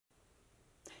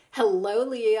Hello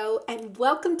Leo and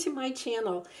welcome to my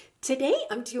channel. Today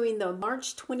I'm doing the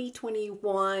March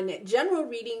 2021 general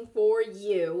reading for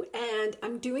you, and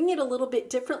I'm doing it a little bit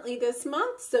differently this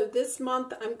month. So this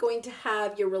month I'm going to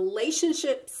have your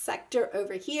relationship sector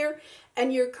over here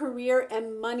and your career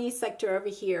and money sector over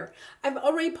here. I've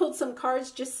already pulled some cards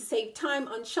just to save time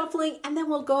on shuffling, and then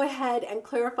we'll go ahead and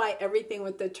clarify everything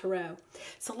with the tarot.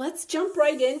 So let's jump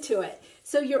right into it.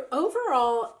 So your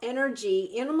overall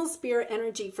energy, animal spirit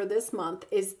energy for this month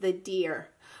is the deer,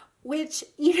 which,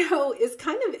 is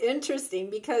kind of interesting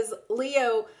because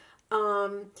Leo,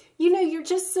 you're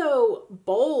just so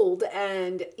bold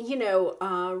and,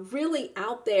 really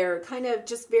out there, kind of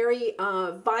just very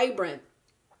vibrant,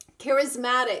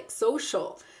 charismatic,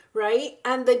 social, right?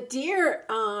 And the deer,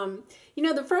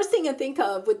 the first thing I think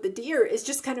of with the deer is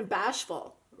just kind of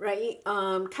bashful, right?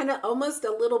 Kind of almost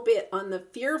a little bit on the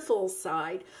fearful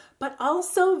side, but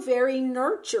also very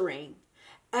nurturing.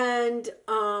 And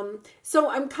so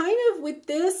I'm kind of with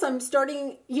this, I'm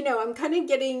starting, I'm kind of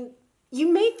getting,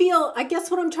 you may feel, I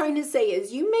guess what I'm trying to say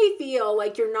is you may feel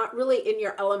like you're not really in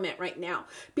your element right now,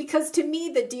 because to me,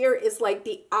 the deer is like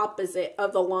the opposite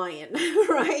of the lion,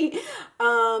 right?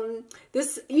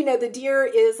 The deer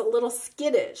is a little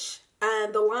skittish,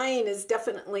 and the lion is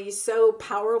definitely so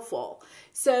powerful.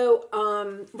 So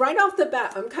right off the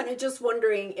bat, I'm kind of just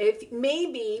wondering if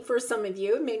maybe for some of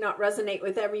you, it may not resonate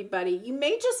with everybody. You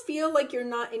may just feel like you're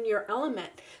not in your element.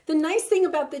 The nice thing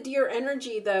about the deer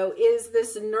energy, though, is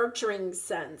this nurturing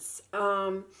sense.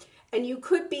 And you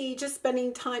could be just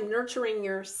spending time nurturing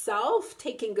yourself,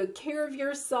 taking good care of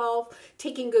yourself,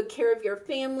 taking good care of your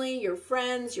family, your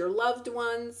friends, your loved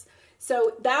ones.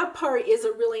 So that part is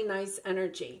a really nice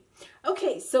energy.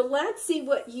 Okay, so let's see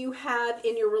what you have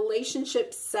in your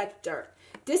relationship sector.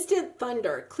 Distant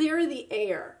thunder, clear the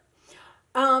air.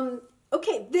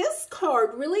 Okay, this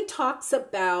card really talks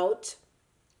about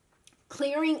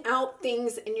clearing out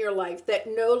things in your life that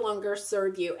no longer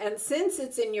serve you. And since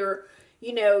it's in your,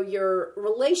 your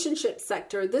relationship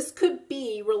sector, this could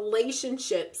be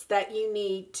relationships that you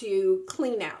need to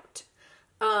clean out.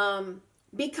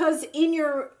 Because in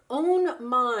your own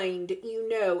mind,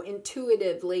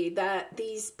 intuitively that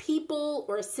these people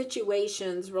or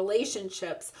situations,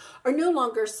 relationships are no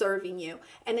longer serving you.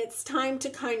 And it's time to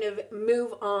kind of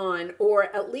move on,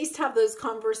 or at least have those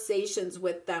conversations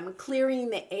with them, clearing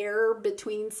the air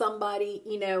between somebody,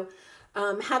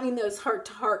 having those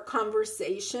heart-to-heart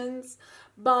conversations.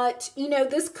 But,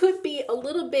 this could be a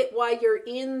little bit while you're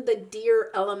in the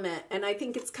deer element. And I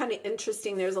think it's kind of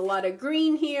interesting. There's a lot of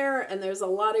green here, and there's a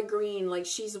lot of green, like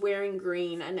she's wearing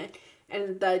green,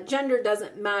 and the gender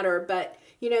doesn't matter. But,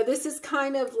 this is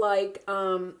kind of like,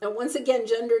 and once again,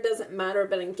 gender doesn't matter,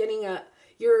 but I'm getting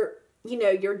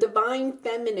your divine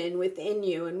feminine within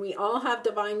you. And we all have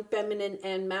divine feminine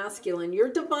and masculine.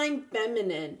 Your divine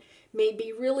feminine may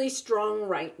be really strong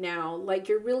right now. Like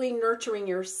you're really nurturing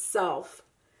yourself.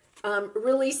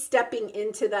 Really stepping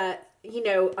into that,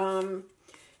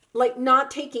 like not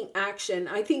taking action.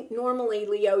 I think normally,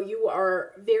 Leo, you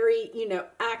are very,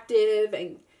 active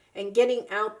and getting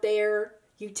out there.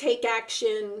 You take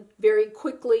action very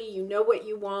quickly. You know what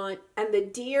you want. And the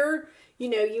deer,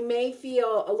 you may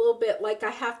feel a little bit like I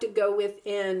have to go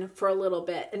within for a little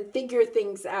bit and figure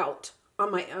things out on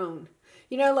my own.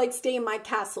 Like stay in my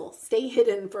castle, stay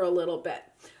hidden for a little bit.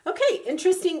 Okay,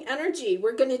 interesting energy.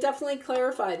 We're going to definitely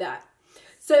clarify that.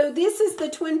 So this is the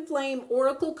Twin Flame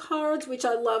Oracle cards, which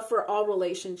I love for all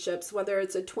relationships, whether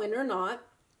it's a twin or not.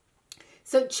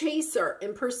 So chaser,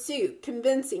 in pursuit,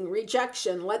 convincing,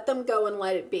 rejection, let them go and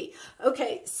let it be.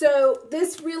 Okay, so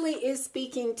this really is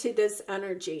speaking to this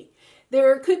energy.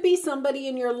 There could be somebody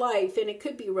in your life, and it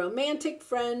could be romantic,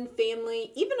 friend,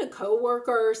 family, even a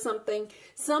coworker or something,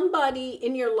 somebody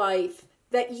in your life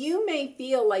that you may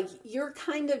feel like you're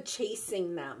kind of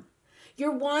chasing them.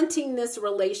 You're wanting this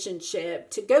relationship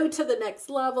to go to the next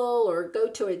level or go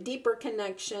to a deeper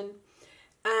connection,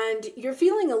 and you're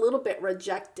feeling a little bit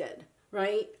rejected,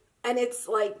 right? And it's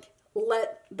like,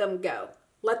 let them go.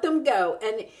 Let them go.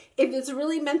 And if it's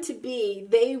really meant to be,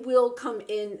 they will come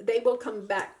in, they will come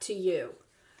back to you.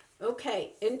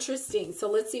 Okay, interesting. So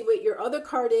let's see what your other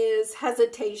card is.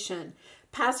 Hesitation,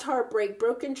 past heartbreak,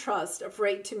 broken trust,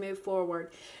 afraid to move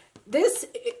forward. This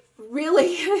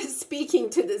really is speaking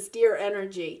to this deer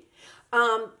energy.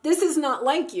 This is not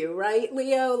like you, right,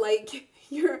 Leo? Like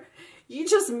you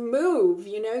just move,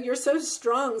 you're so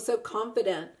strong, so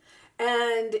confident.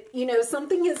 And,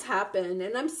 something has happened,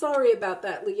 and I'm sorry about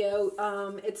that, Leo.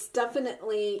 It's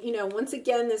definitely, once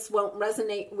again, this won't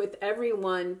resonate with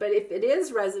everyone, but if it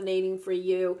is resonating for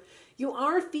you, you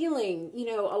are feeling,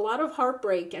 a lot of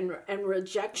heartbreak and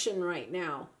rejection right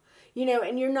now. you know,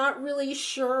 and you're not really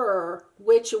sure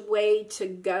which way to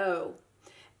go.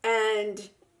 And,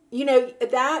 you know,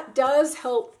 that does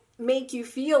help make you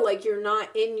feel like you're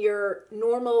not in your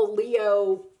normal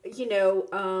Leo, you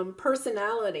know,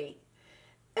 personality.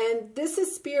 And this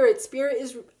is Spirit. Spirit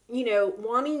is, you know,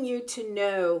 wanting you to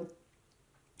know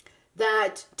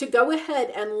that to go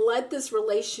ahead and let this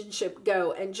relationship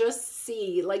go and just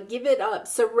see, like, give it up,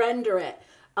 surrender it.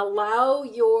 Allow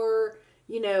your,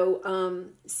 you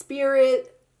know,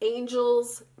 spirit,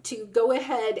 angels to go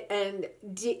ahead and,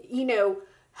 you know,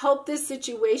 help this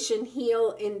situation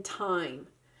heal in time.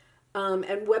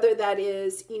 And whether that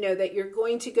is, you know, that you're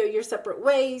going to go your separate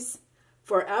ways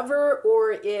forever,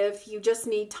 or if you just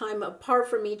need time apart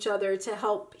from each other to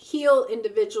help heal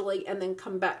individually and then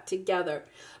come back together.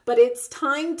 But it's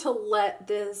time to let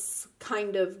this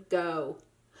kind of go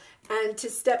and to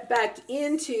step back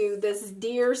into this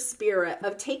dear spirit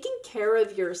of taking care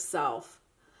of yourself,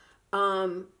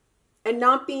 and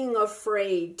not being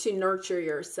afraid to nurture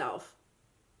yourself.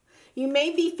 You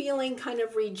may be feeling kind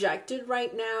of rejected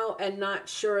right now and not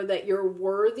sure that you're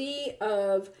worthy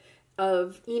of,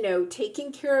 you know,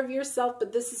 taking care of yourself,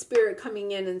 but this is Spirit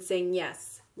coming in and saying,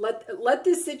 yes, let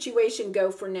this situation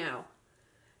go for now.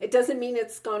 It doesn't mean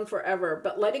it's gone forever,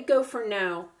 but let it go for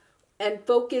now and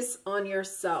focus on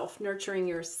yourself, nurturing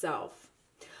yourself.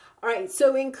 All right,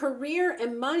 so in career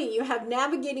and money, you have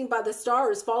navigating by the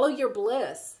stars, follow your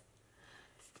bliss.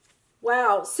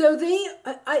 Wow, so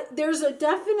there's a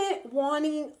definite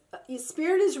wanting,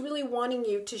 Spirit is really wanting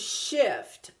you to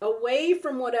shift away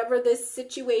from whatever this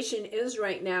situation is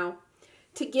right now,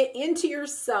 to get into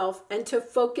yourself and to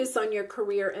focus on your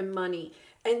career and money.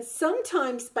 And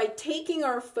sometimes by taking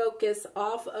our focus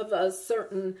off of a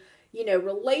certain, you know,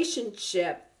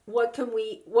 relationship, what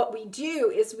we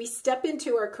do is we step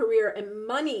into our career and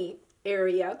money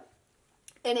area,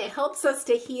 and it helps us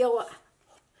to heal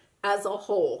as a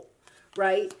whole.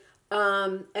 Right?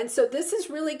 And so this is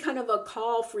really kind of a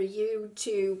call for you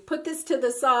to put this to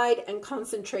the side and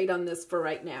concentrate on this for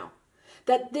right now.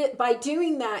 That by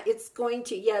doing that, it's going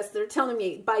to, yes, they're telling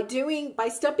me, by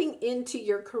stepping into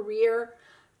your career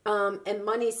and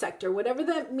money sector, whatever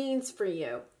that means for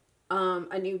you,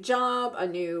 a new job, a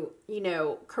new, you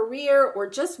know, career, or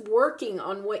just working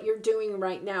on what you're doing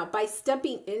right now, by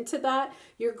stepping into that,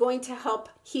 you're going to help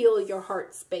heal your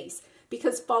heart space.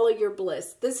 Because follow your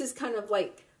bliss. This is kind of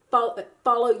like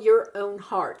follow your own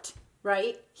heart,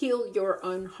 right? Heal your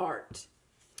own heart.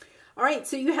 All right,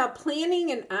 so you have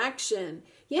planning and action.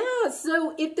 Yeah,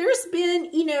 so if there's been,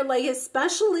 you know, like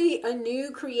especially a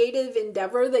new creative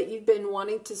endeavor that you've been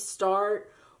wanting to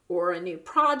start, or a new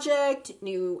project,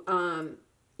 new,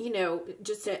 you know,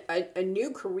 just a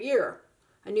new career,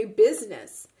 a new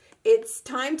business, it's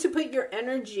time to put your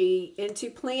energy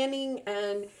into planning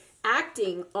and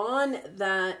acting on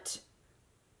that,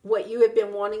 what you have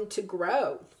been wanting to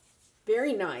grow.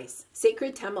 Very nice.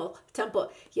 Sacred temple.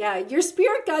 Yeah, your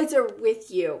spirit guides are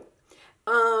with you.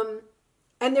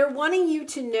 And they're wanting you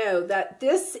to know that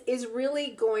this is really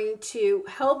going to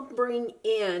help bring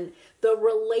in the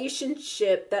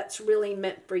relationship that's really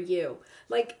meant for you.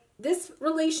 Like this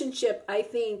relationship, I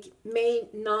think, may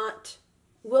not,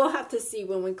 we'll have to see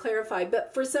when we clarify,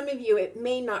 but for some of you, it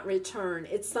may not return.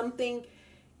 It's something,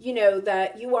 you know,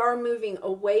 that you are moving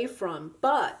away from.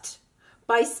 But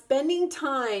by spending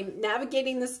time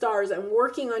navigating the stars and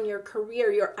working on your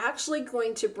career, you're actually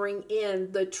going to bring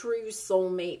in the true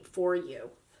soulmate for you.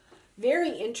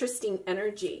 Very interesting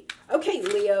energy. Okay,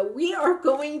 Leo, we are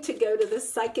going to go to the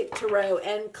Psychic Tarot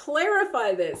and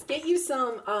clarify this, get you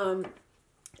some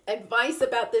advice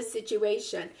about this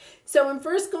situation. So I'm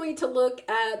first going to look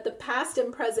at the past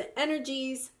and present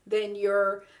energies, then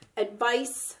your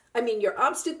advice, your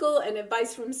obstacle and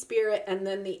advice from Spirit, and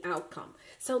then the outcome.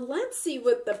 So let's see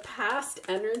what the past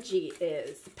energy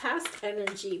is. Past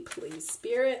energy, please,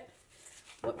 Spirit.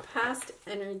 What past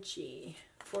energy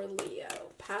for Leo?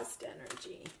 Past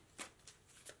energy.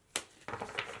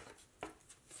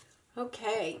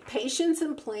 Okay, patience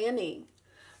and planning.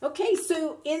 Okay,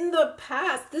 so in the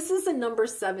past, this is a number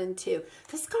 7 too.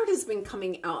 This card has been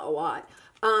coming out a lot.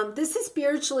 This is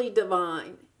spiritually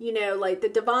divine. You know, like the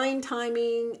divine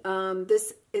timing,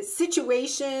 this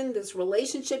situation, this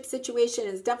relationship situation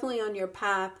is definitely on your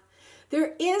path.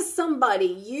 There is somebody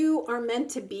you are meant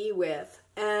to be with,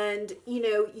 and, you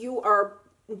know, you are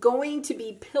going to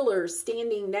be pillars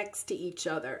standing next to each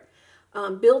other,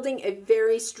 building a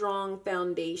very strong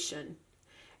foundation.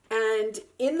 And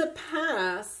in the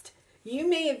past, you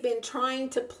may have been trying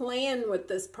to plan with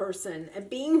this person and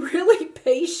being really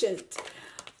patient.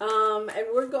 And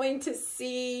we're going to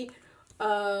see,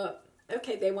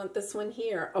 Okay, they want this one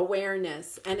here,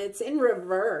 awareness, and it's in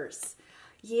reverse.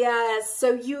 Yes,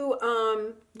 so you,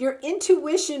 your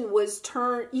intuition was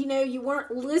turned, you know, you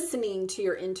weren't listening to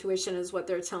your intuition is what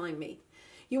they're telling me.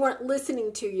 You weren't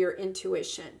listening to your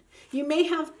intuition. You may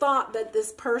have thought that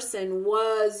this person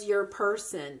was your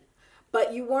person,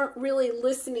 but you weren't really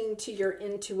listening to your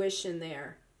intuition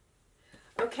there.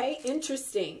 Okay,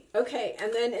 interesting. Okay,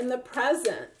 and then in the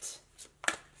present,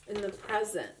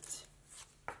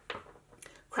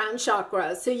 crown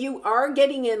chakra. So you are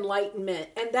getting enlightenment,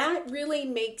 and that really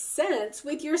makes sense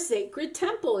with your sacred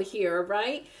temple here,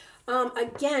 right?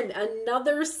 Again,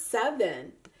 another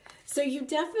 7. So you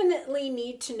definitely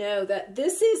need to know that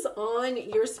this is on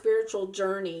your spiritual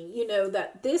journey, you know,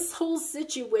 that this whole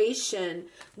situation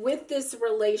with this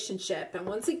relationship, and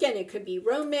once again, it could be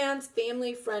romance,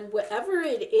 family, friend, whatever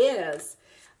it is,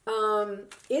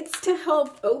 it's to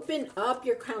help open up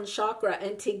your crown chakra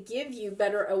and to give you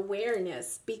better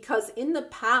awareness, because in the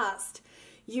past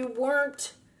you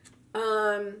weren't,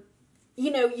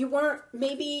 you know, you weren't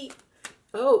maybe,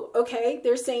 oh, okay,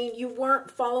 they're saying you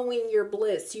weren't following your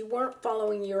bliss, you weren't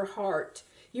following your heart,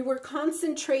 you were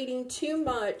concentrating too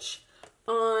much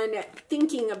on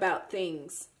thinking about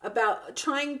things, about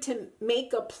trying to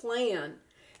make a plan.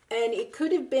 And it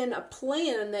could have been a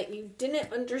plan that you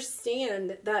didn't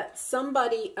understand that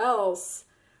somebody else,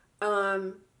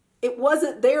 it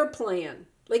wasn't their plan.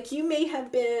 Like you may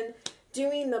have been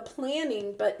doing the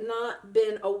planning, but not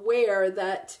been aware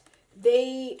that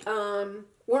they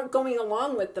weren't going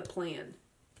along with the plan.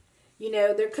 You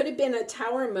know, there could have been a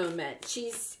tower moment.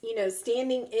 She's, you know,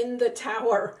 standing in the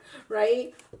tower,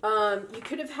 right? You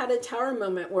could have had a tower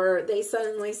moment where they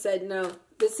suddenly said, no,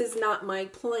 this is not my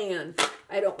plan.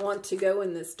 I don't want to go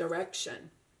in this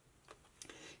direction.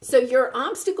 So your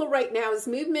obstacle right now is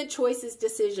movement, choices,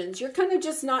 decisions. You're kind of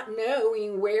just not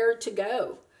knowing where to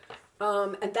go.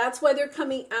 And that's why they're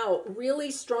coming out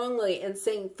really strongly and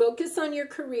saying, focus on your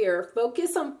career,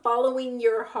 focus on following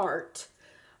your heart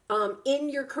in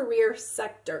your career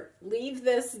sector. Leave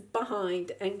this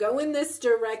behind and go in this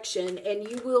direction, and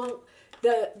you will,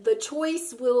 the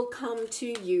choice will come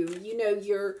to you. You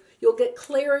know, you'll get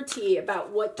clarity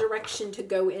about what direction to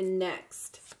go in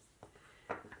next.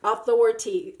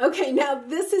 Authority. Okay, now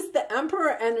this is the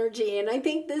Emperor energy, and I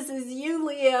think this is you,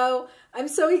 Leo. I'm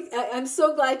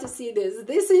so glad to see this.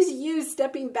 This is you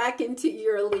stepping back into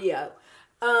your Leo.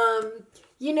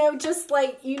 You know, just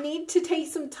like you need to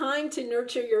take some time to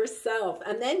nurture yourself,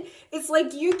 and then it's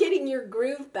like you getting your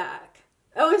groove back.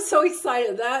 Oh, I'm so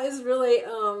excited. That is really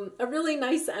a really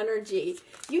nice energy.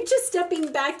 You just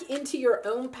stepping back into your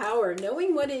own power,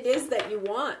 knowing what it is that you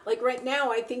want. Like right now,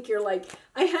 I think you're like,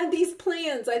 I had these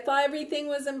plans. I thought everything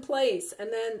was in place. And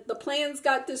then the plans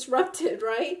got disrupted,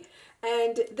 right?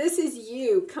 And this is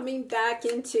you coming back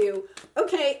into,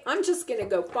 okay, I'm just going to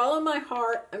go follow my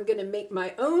heart. I'm going to make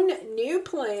my own new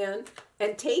plan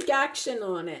and take action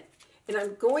on it. And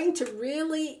I'm going to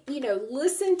really, you know,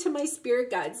 listen to my spirit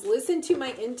guides, listen to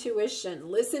my intuition,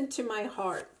 listen to my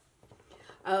heart.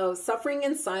 Oh, suffering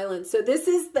in silence. So this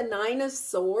is the 9 of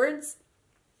Swords.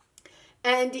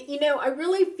 And, you know, I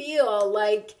really feel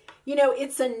like, you know,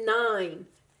 it's a 9.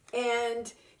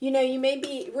 And, you know, you may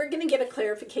be, we're going to get a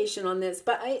clarification on this,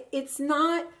 but it's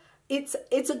not, it's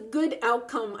a good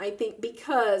outcome, I think,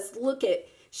 because look at,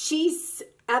 she's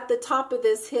at the top of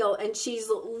this hill and she's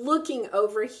looking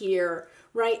over here,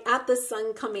 right, at the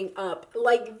sun coming up.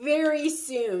 Like very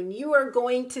soon you are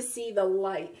going to see the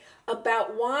light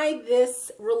about why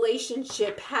this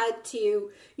relationship had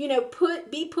to, you know,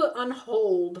 be put on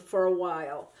hold for a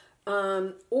while,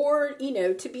 or, you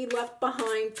know, to be left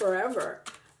behind forever.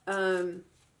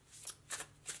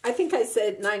 I think I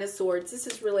said 9 of Swords. This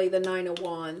is really the 9 of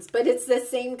Wands, but it's the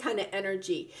same kind of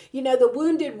energy. You know, the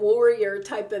wounded warrior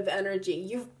type of energy.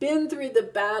 You've been through the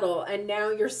battle and now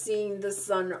you're seeing the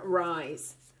sun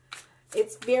rise.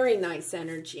 It's very nice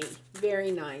energy.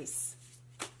 Very nice.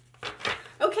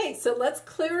 Okay, so let's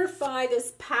clarify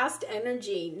this past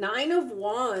energy. 9 of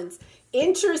Wands.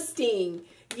 Interesting.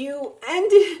 You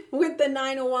end with the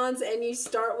 9 of Wands and you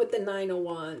start with the 9 of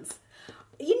Wands.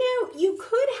 You know, you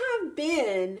could have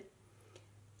been,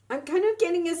 I'm kind of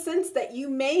getting a sense that you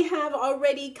may have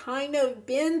already kind of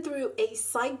been through a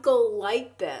cycle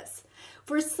like this.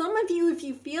 For some of you, if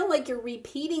you feel like you're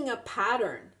repeating a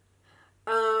pattern,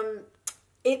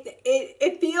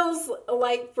 it feels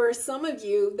like for some of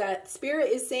you that Spirit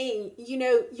is saying, you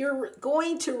know, you're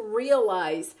going to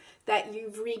realize that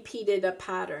you've repeated a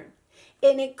pattern.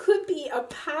 And it could be a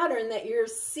pattern that you're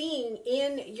seeing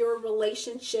in your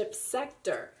relationship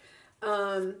sector.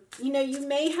 you know, you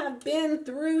may have been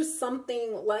through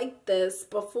something like this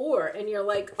before, and you're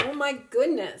like, oh my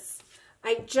goodness,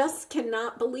 I just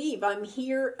cannot believe I'm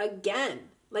here again.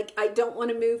 Like, I don't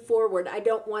want to move forward. I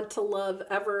don't want to love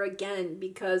ever again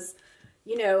because,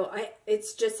 you know,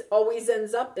 it's just always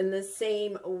ends up in the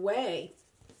same way.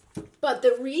 But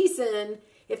the reason,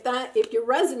 if you're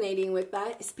resonating with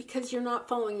that, is because you're not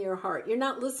following your heart. You're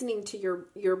not listening to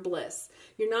your bliss.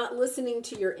 You're not listening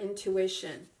to your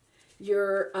intuition.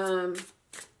 You're,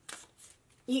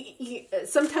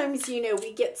 sometimes, you know,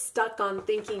 we get stuck on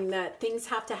thinking that things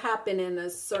have to happen in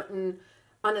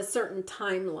on a certain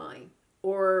timeline,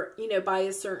 or, you know, by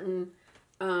a certain,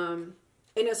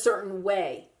 in a certain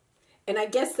way. And I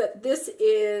guess that this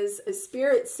is a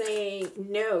spirit saying,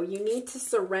 no, you need to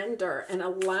surrender and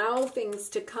allow things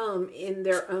to come in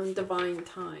their own divine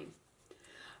time.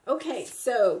 Okay,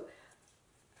 so,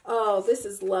 oh, this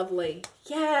is lovely.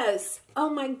 Yes.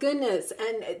 Oh my goodness.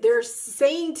 And they're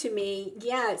saying to me,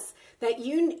 yes, that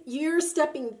you're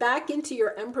stepping back into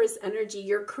your Empress energy,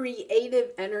 your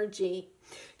creative energy.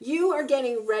 You are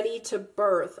getting ready to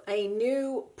birth a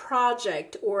new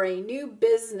project or a new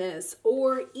business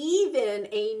or even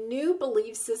a new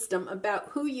belief system about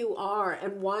who you are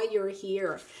and why you're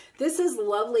here. This is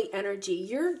lovely energy.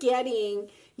 You're getting,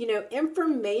 you know,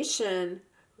 information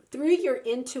through your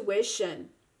intuition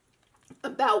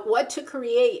about what to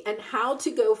create and how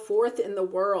to go forth in the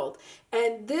world.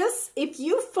 And this, if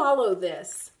you follow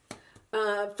this,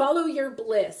 follow your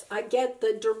bliss, I get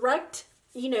the direct,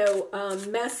 you know,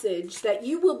 message that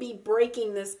you will be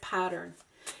breaking this pattern.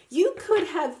 You could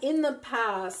have in the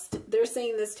past, they're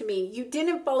saying this to me, you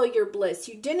didn't follow your bliss.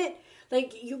 You didn't,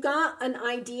 like, you got an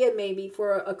idea maybe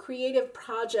for a creative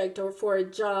project or for a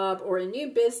job or a new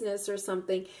business or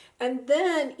something. And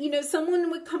then, you know,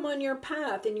 someone would come on your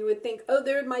path and you would think, oh,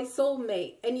 they're my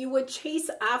soulmate. And you would chase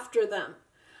after them.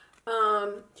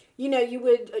 You know, you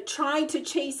would try to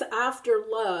chase after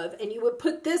love, and you would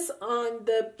put this on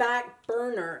the back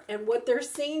burner. And what they're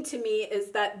saying to me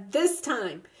is that this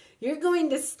time you're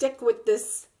going to stick with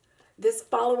this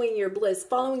following your bliss,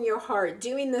 following your heart,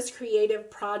 doing this creative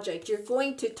project. You're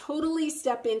going to totally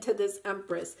step into this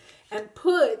Empress and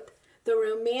put the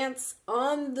romance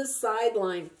on the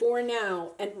sideline for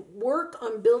now and work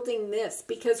on building this,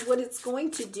 because what it's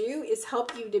going to do is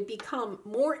help you to become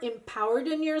more empowered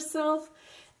in yourself,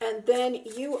 and then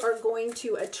you are going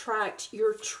to attract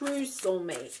your true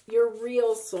soulmate, your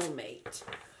real soulmate.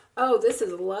 Oh, this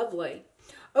is lovely.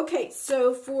 Okay,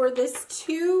 so for this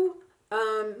Two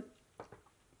of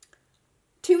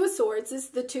Swords, this is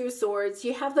the Two of Swords.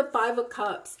 You have the Five of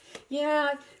Cups.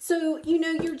 Yeah, so, you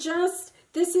know, you're just,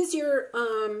 this is your,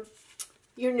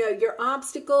 you know, your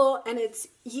obstacle, and it's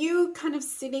you kind of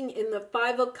sitting in the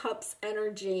Five of Cups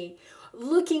energy,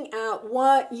 looking at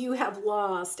what you have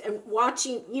lost and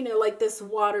watching, you know, like this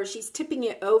water, she's tipping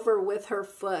it over with her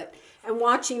foot and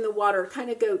watching the water kind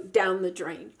of go down the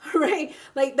drain, right?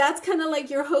 Like that's kind of like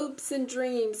your hopes and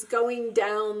dreams going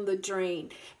down the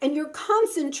drain, and you're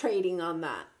concentrating on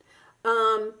that.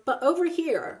 But over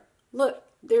here, look,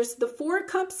 there's the Four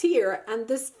Cups here, and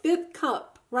this fifth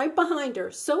cup right behind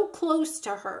her, so close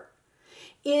to her,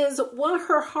 is what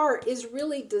her heart is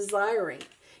really desiring.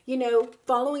 You know,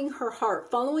 following her heart,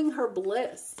 following her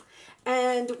bliss.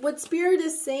 And what Spirit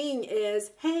is saying is,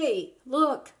 hey,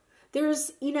 look,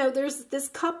 there's, you know, there's this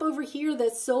cup over here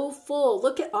that's so full.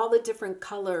 Look at all the different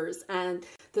colors and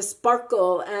the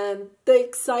sparkle and the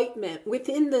excitement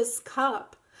within this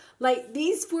cup. Like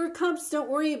these four cups,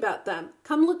 don't worry about them.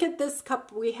 Come look at this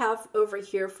cup we have over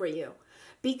here for you.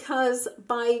 Because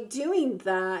by doing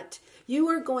that, you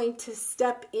are going to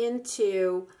step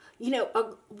into, you know,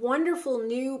 a wonderful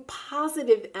new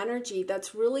positive energy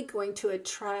that's really going to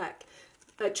attract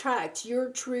your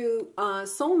true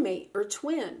soulmate or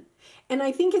twin. And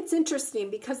I think it's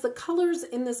interesting because the colors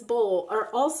in this bowl are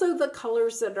also the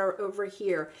colors that are over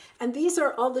here. And these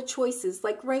are all the choices.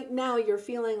 Like right now, you're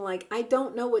feeling like, I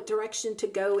don't know what direction to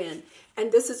go in.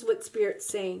 And this is what Spirit's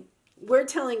saying. We're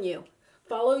telling you,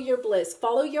 follow your bliss,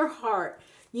 follow your heart.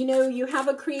 You know, you have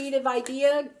a creative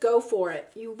idea, go for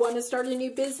it. You want to start a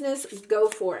new business, go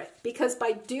for it. Because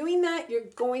by doing that, you're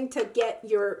going to get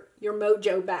your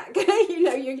mojo back. You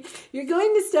know, you're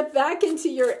going to step back into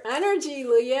your energy,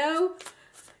 Leo.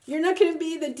 You're not going to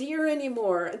be the deer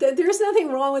anymore. There's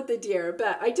nothing wrong with the deer,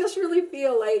 but I just really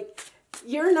feel like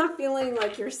you're not feeling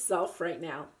like yourself right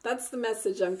now. That's the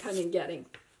message I'm kind of getting.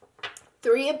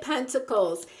 Three of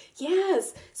Pentacles.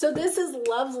 Yes. So this is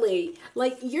lovely.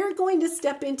 Like, you're going to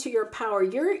step into your power.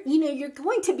 You're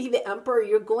going to be the emperor.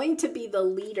 You're going to be the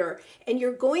leader, and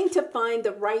you're going to find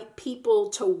the right people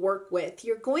to work with.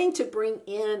 You're going to bring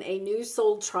in a new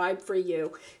soul tribe for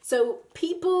you. So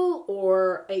people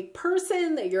or a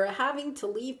person that you're having to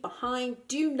leave behind,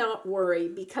 do not worry,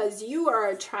 because you are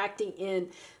attracting in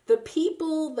the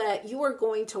people that you are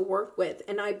going to work with.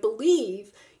 And I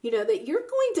believe, that you're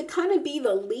going to kind of be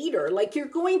the leader. Like, you're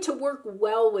going to work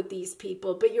well with these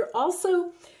people, but you're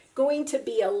also going to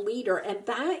be a leader. And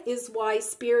that is why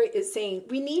Spirit is saying,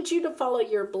 we need you to follow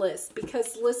your bliss.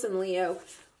 Because listen, Leo,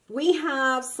 we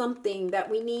have something that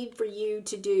we need for you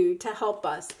to do to help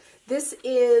us. This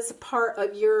is part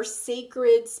of your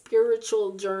sacred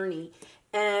spiritual journey.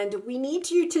 And we need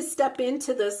you to step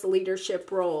into this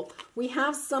leadership role. We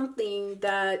have something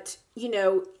that,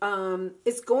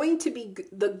 is going to be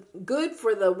the good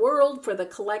for the world, for the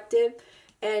collective.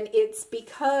 And it's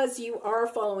because you are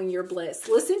following your bliss.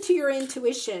 Listen to your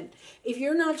intuition. If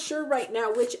you're not sure right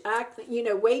now which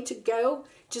way to go,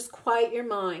 just quiet your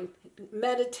mind,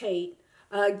 meditate,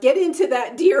 get into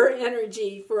that deer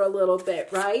energy for a little bit,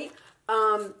 right?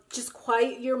 Just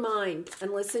quiet your mind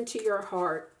and listen to your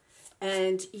heart.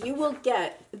 And you will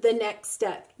get the next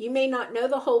step. You may not know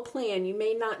the whole plan. You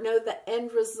may not know the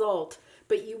end result,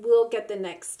 but you will get the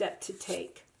next step to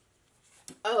take.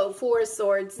 Oh, Four of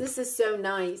Swords. This is so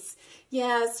nice.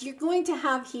 Yes, you're going to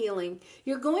have healing.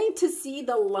 You're going to see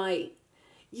the light.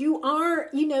 You are,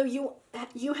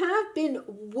 you have been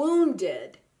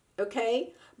wounded,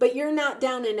 okay? But you're not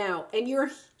down and out. And you're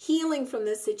healing from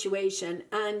this situation.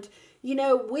 And,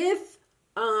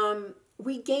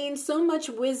 we gain so much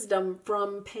wisdom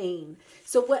from pain.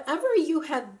 So whatever you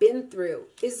have been through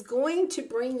is going to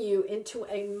bring you into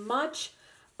a much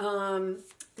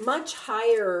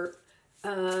higher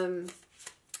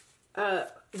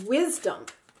wisdom,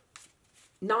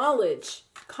 knowledge,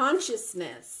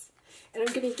 consciousness. And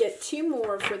I'm going to get two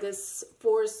more for this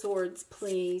Four of Swords,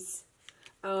 please.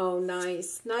 Oh,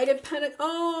 nice. Knight of Pentacles.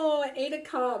 Oh, Eight of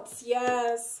Cups.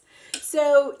 Yes.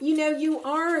 So,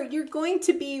 you're going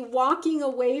to be walking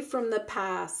away from the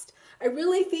past. I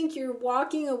really think you're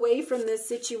walking away from this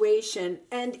situation.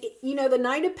 And, the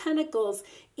Knight of Pentacles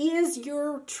is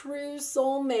your true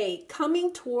soulmate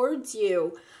coming towards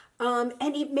you. And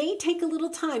it may take a little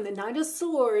time. The Knight of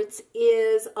Swords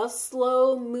is a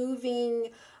slow moving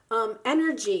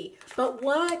energy. But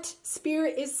what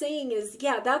Spirit is saying is,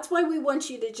 yeah, that's why we want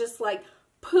you to just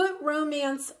put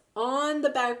romance on the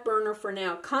back burner for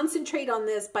now. Concentrate on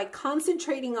this. By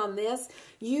concentrating on this,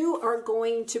 you are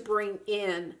going to bring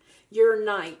in your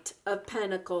Knight of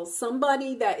Pentacles.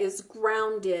 Somebody that is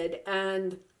grounded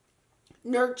and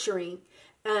nurturing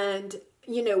and,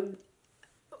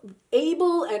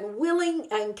 able and willing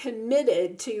and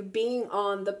committed to being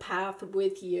on the path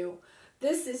with you.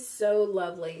 This is so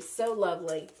lovely, so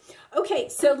lovely. Okay,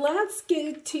 so let's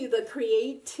go to the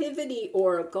Creativity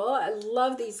Oracle. I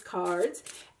love these cards.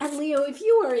 And Leo, if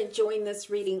you are enjoying this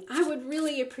reading, I would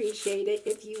really appreciate it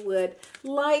if you would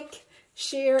like,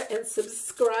 share, and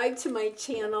subscribe to my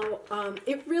channel.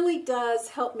 It really does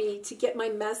help me to get my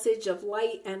message of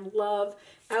light and love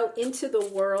out into the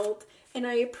world. And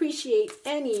I appreciate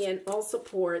any and all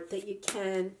support that you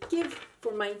can give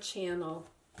for my channel.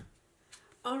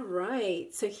 All right,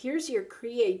 so here's your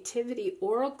Creativity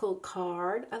Oracle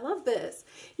card. I love this.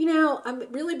 I'm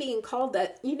really being called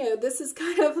that, this is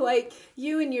kind of like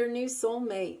you and your new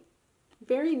soulmate.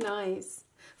 Very nice.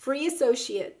 Free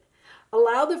associate.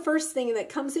 Allow the first thing that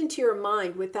comes into your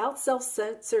mind without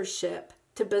self-censorship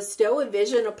to bestow a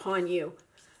vision upon you.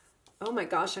 Oh my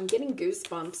gosh, I'm getting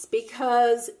goosebumps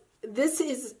because this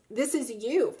is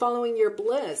you following your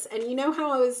bliss. And you know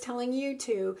how I was telling you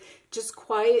to just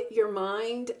quiet your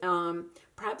mind,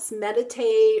 perhaps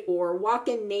meditate or walk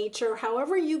in nature,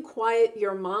 however you quiet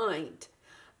your mind,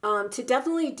 to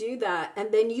definitely do that.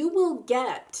 And then you will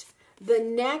get the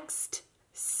next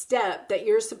step that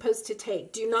you're supposed to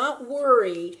take. Do not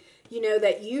worry,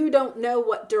 that you don't know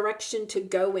what direction to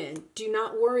go in. Do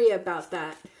not worry about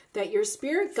that. That your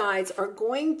spirit guides are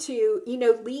going to,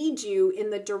 lead you in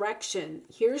the direction.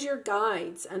 Here's your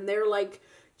guides. And they're like,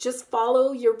 just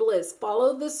follow your bliss,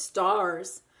 follow the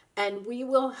stars, and we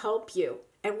will help you.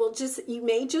 And you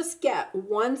may just get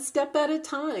one step at a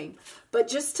time, but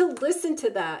just to listen to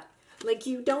that. Like,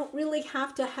 you don't really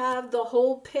have to have the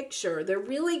whole picture. They're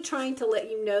really trying to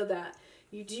let you know that.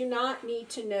 You do not need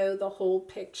to know the whole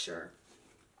picture.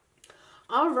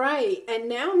 All right, and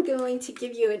now I'm going to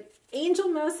give you an angel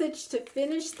message to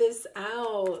finish this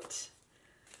out.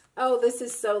 Oh, this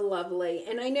is so lovely.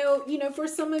 And I know, you know, for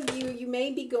some of you, you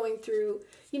may be going through,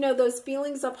 you know, those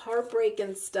feelings of heartbreak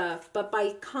and stuff. But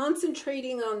by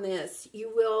concentrating on this,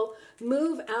 you will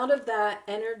move out of that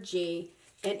energy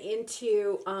and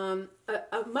into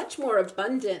a much more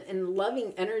abundant and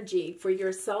loving energy for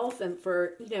yourself and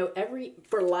for, you know,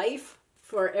 for life,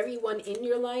 for everyone in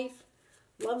your life.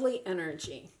 Lovely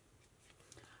energy.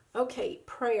 Okay,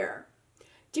 prayer.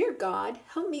 Dear God,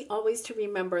 help me always to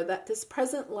remember that this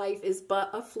present life is but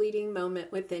a fleeting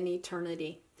moment within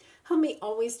eternity. Help me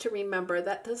always to remember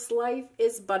that this life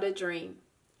is but a dream.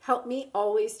 Help me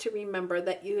always to remember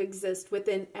that you exist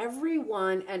within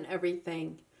everyone and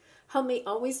everything. Help me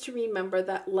always to remember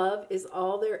that love is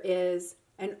all there is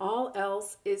and all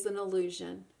else is an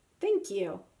illusion. Thank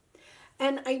you.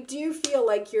 And I do feel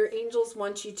like your angels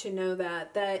want you to know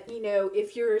that, you know,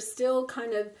 if you're still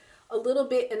kind of a little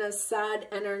bit in a sad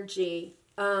energy,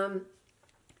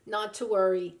 not to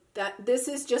worry, that this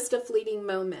is just a fleeting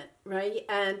moment, right?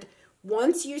 And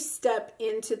once you step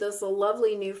into this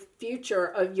lovely new future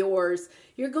of yours,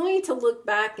 you're going to look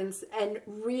back and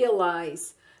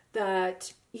realize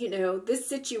that, you know, this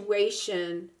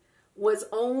situation was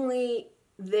only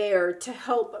there to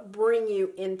help bring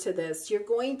you into this. You're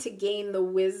going to gain the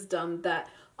wisdom that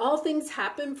all things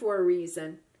happen for a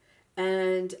reason.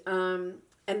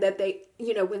 And that they,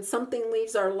 you know, when something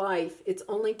leaves our life, it's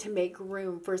only to make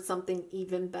room for something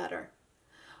even better.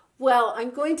 Well, I'm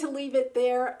going to leave it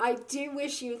there. I do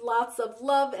wish you lots of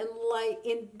love and light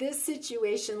in this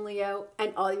situation, Leo,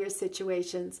 and all your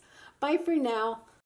situations. Bye for now.